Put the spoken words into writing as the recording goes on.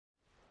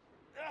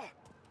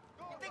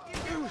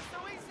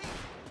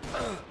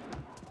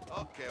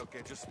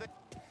okay, just stay.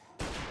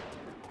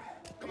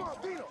 Come on,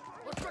 Dino!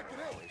 Let's back to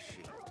that! Where is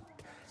she?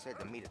 Said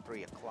to meet at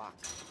 3 o'clock.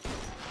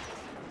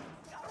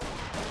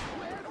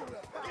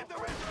 Get the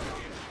rest of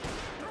here!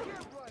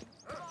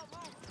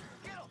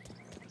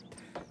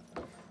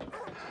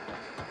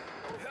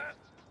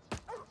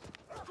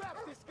 Trap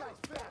this guy's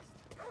fast!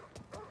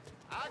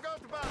 I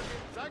got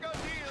bargains, I got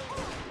deals.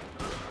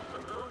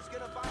 Who's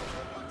gonna buy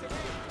from me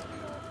today?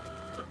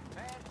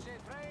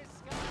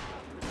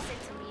 Sit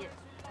to me.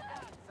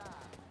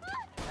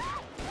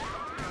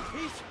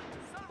 He's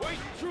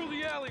waiting through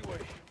the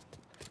alleyway.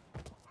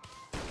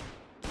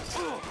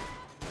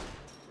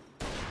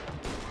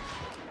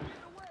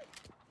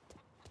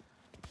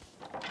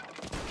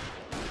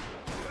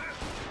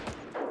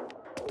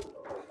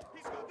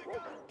 He's got the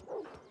gun.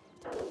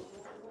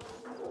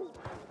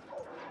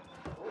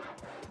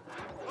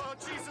 Oh,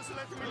 Jesus,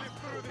 let me live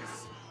through this.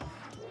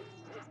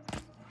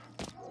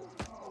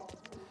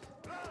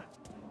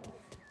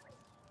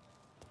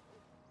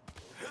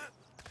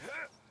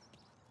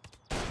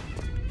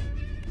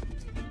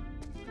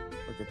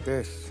 Look at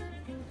this.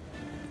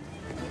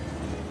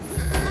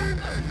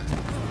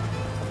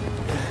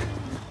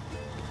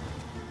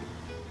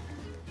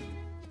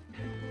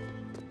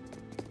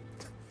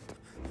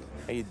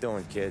 How you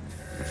doing, kid?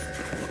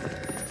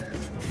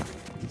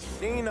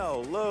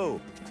 Dino, Lou.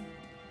 You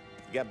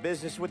got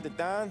business with the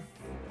Don?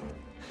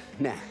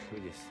 Nah, we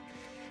just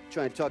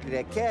trying to talk to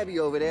that cabbie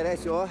over there,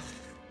 that's all.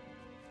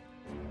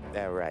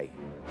 That right.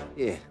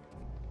 Yeah.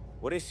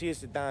 Well, this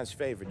here's the Don's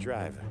favorite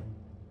driver.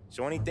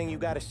 So anything you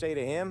gotta say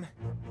to him,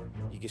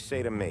 you can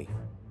say to me.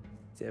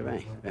 Is that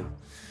right? Well,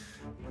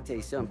 I'll tell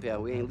you something,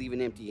 pal. We ain't leaving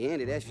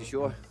empty-handed, that's for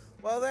sure.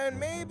 Well, then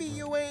maybe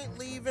you ain't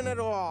leaving at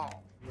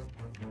all.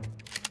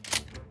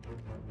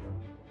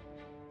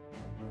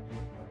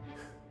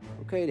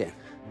 Okay, then.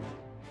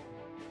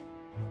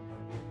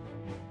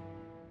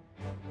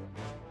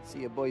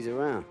 See your boys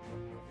around.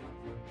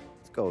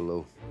 Let's go,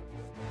 Lou.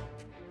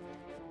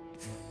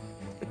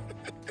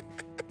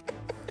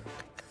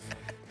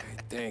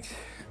 Thanks.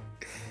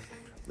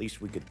 Least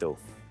we could do.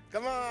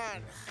 Come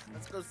on,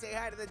 let's go say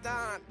hi to the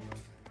Don.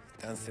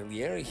 Don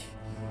Salieri.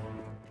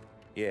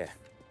 Yeah.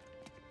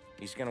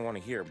 He's gonna want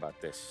to hear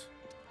about this.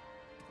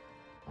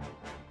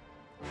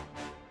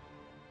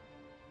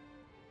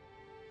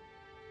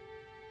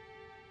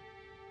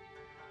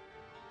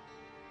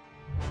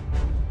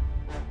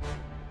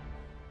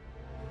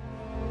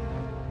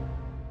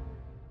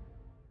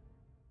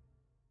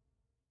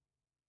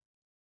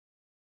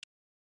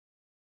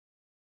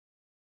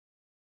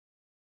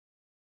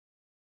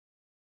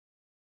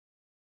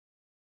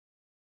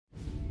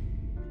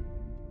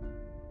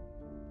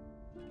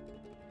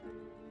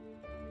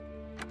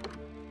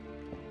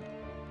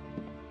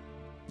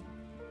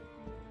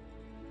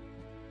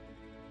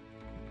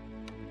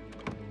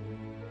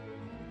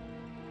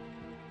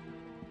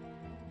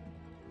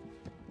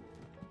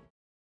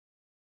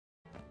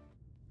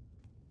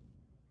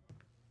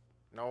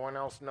 No one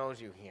else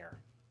knows you here,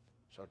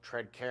 so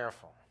tread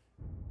careful.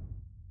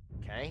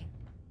 Okay?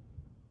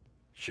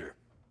 Sure.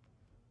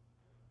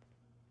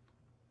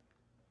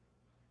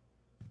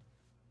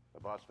 The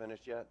boss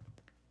finished yet?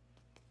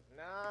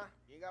 Nah,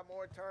 you got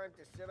more time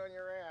to sit on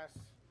your ass.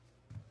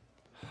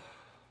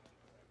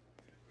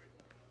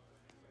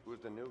 Who's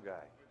the new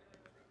guy?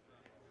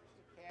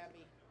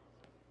 Cabby,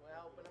 we're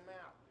helping him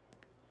out.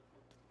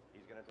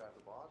 He's gonna drive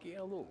the boss? Che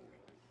a lui.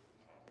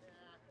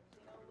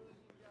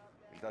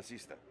 Il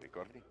tassista,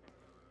 ricordi?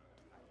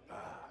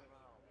 Ah,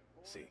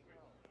 sì.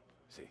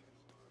 Sì.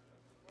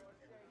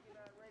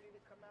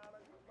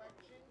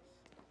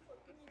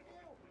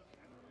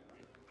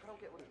 I don't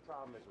get what his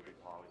problem is with me,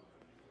 Paulie.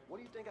 What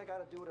do you think I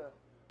gotta do to...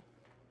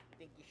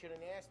 Think you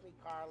shouldn't ask me,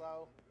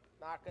 Carlo.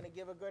 Not gonna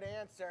give a good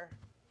answer.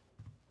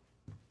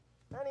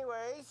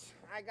 Anyways,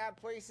 I got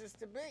places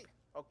to be.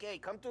 Okay,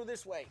 come through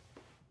this way.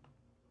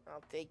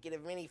 I'll take you to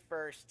Vinny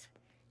first.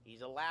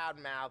 He's a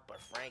loudmouth,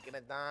 but Frank and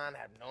the Don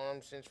have known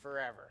him since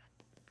forever.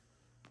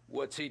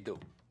 What's he do?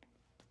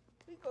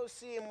 We go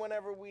see him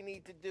whenever we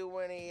need to do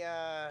any,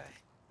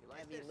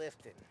 heavy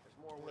lifting.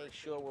 Make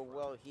sure we're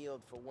well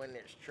healed for when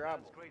there's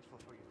trouble. Grateful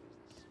for your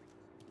business.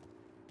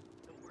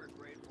 And we're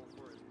grateful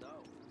for his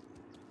dough.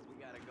 We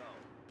gotta go.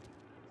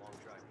 Long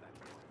drive back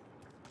to work.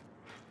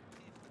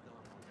 See if the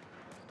Don wants to.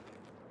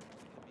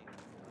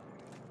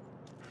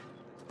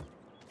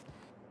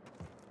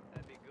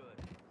 That'd be good.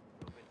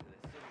 Drove into the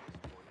city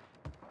this morning.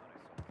 Thought I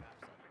saw cops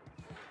out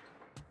there.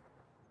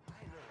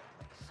 I know that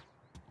place.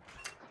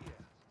 Yeah.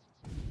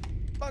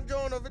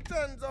 Buongiorno,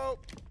 Vincenzo!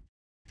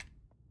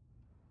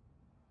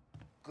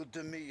 Good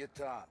to meet you,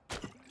 Tom.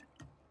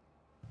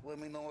 Let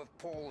me know if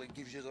Paulie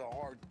gives you the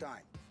hard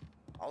time.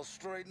 I'll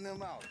straighten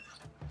him out.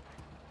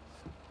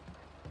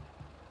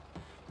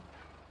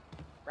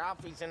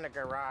 Ralphie's in the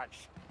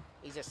garage.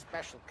 He's a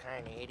special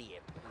kind of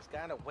idiot. He's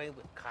got a way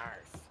with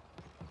cars.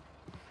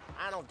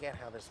 I don't get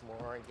how this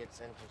moron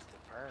gets engines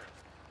to burn.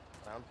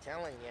 But I'm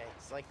telling you,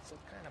 it's like some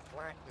kind of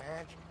black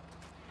magic.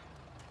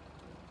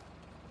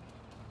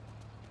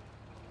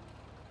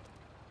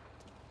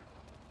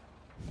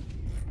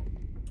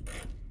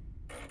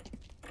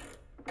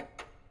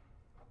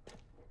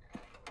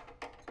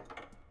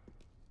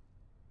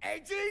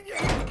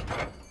 genius!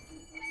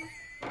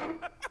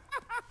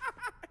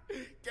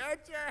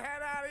 Get your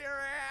head out of your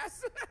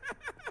ass!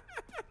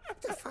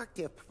 What the fuck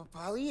there,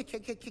 Paulie? You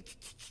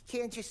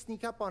can't just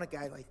sneak up on a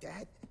guy like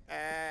that.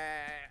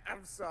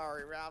 I'm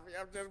sorry, Ralphie.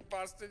 I'm just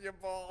busting your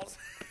balls.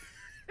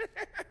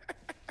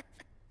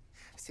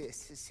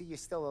 See, you're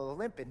still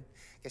limping.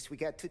 Guess we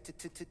got two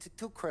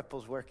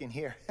cripples working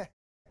here.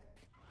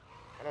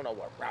 I don't know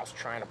what Ralph's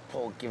trying to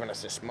pull giving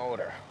us this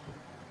motor.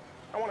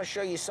 I want to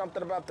show you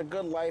something about the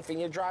good life, and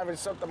you're driving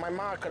something my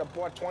mom could have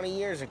bought 20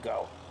 years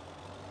ago.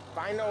 If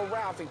I know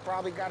Ralph, he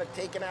probably got it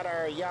taken out of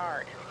our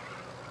yard.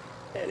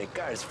 Yeah, the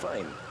car's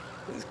fine.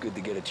 It's good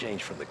to get a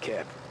change from the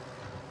cab.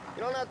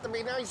 You don't have to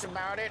be nice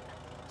about it.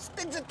 This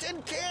thing's a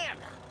tin can.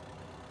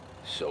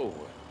 So,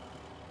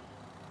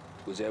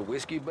 was that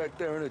whiskey back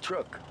there in the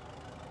truck?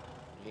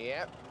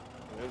 Yep,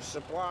 new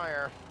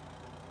supplier.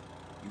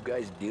 You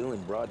guys deal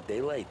in broad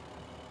daylight?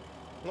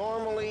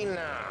 Normally,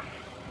 nah.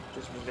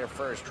 This was their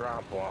first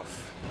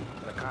drop-off.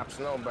 The cops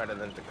know better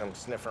than to come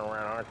sniffing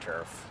around our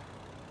turf.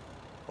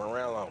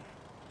 Morello,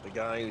 the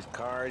guy whose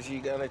cars you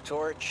got a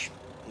torch,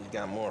 he's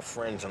got more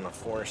friends on the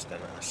force than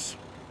us.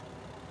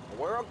 But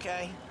we're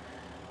okay,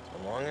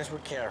 as long as we're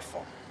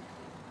careful.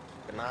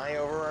 Keep an eye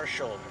over our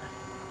shoulder.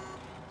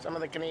 Some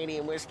of the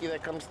Canadian whiskey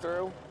that comes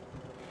through,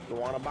 you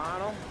want a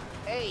bottle?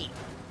 Hey,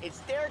 it's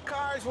their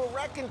cars we're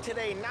wrecking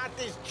today, not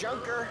this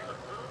junker.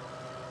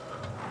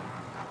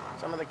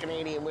 Some of the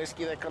Canadian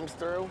whiskey that comes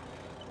through,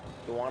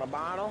 you want a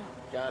bottle?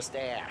 Just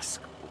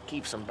ask. We'll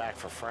keep some back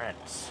for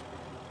friends.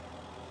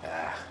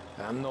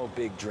 I'm no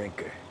big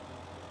drinker.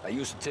 I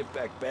used to tip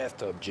back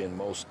bathtub gin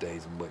most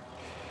days, but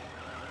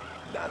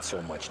not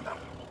so much now.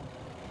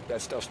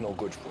 That stuff's no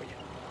good for you.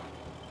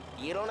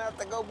 You don't have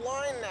to go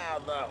blind now,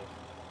 though.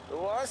 To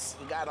us,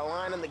 you got a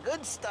line in the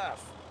good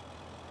stuff.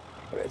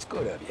 Well, that's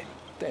good of you.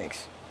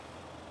 Thanks.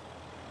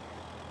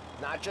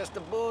 Not just the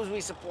booze we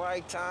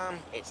supply, Tom.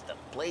 It's the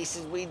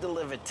places we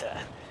deliver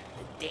to.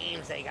 The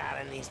dames they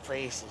got in these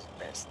places.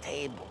 Best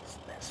tables,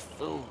 best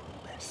food,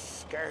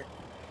 best skirt.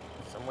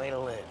 Some way to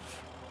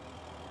live.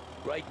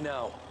 Right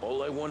now,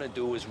 all I want to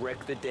do is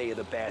wreck the day of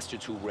the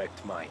bastards who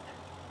wrecked mine.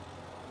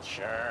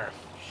 Sure.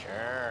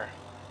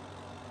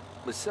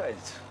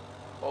 Besides,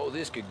 all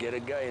this could get a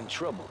guy in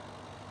trouble.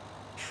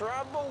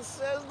 Trouble,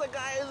 says the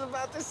guy who's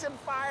about to set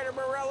fire to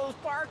Morello's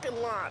parking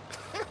lot.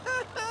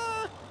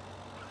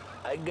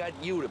 I got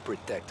you to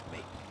protect me.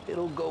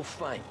 It'll go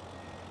fine.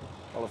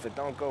 Well, if it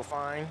don't go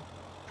fine,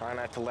 try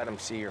not to let them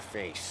see your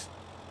face.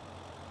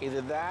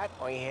 Either that,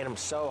 or you hit them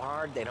so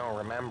hard they don't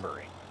remember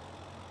it.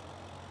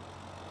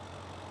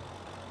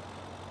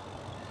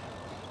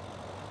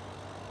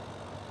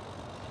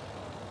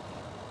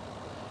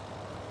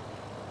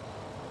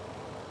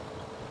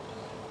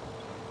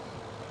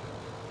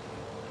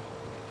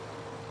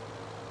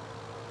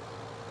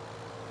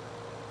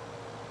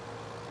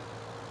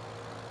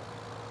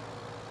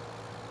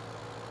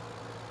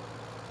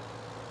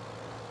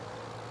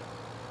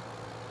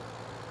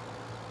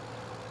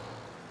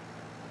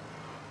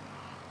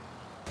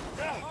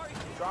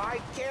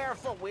 Drive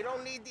careful. We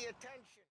don't need the attention.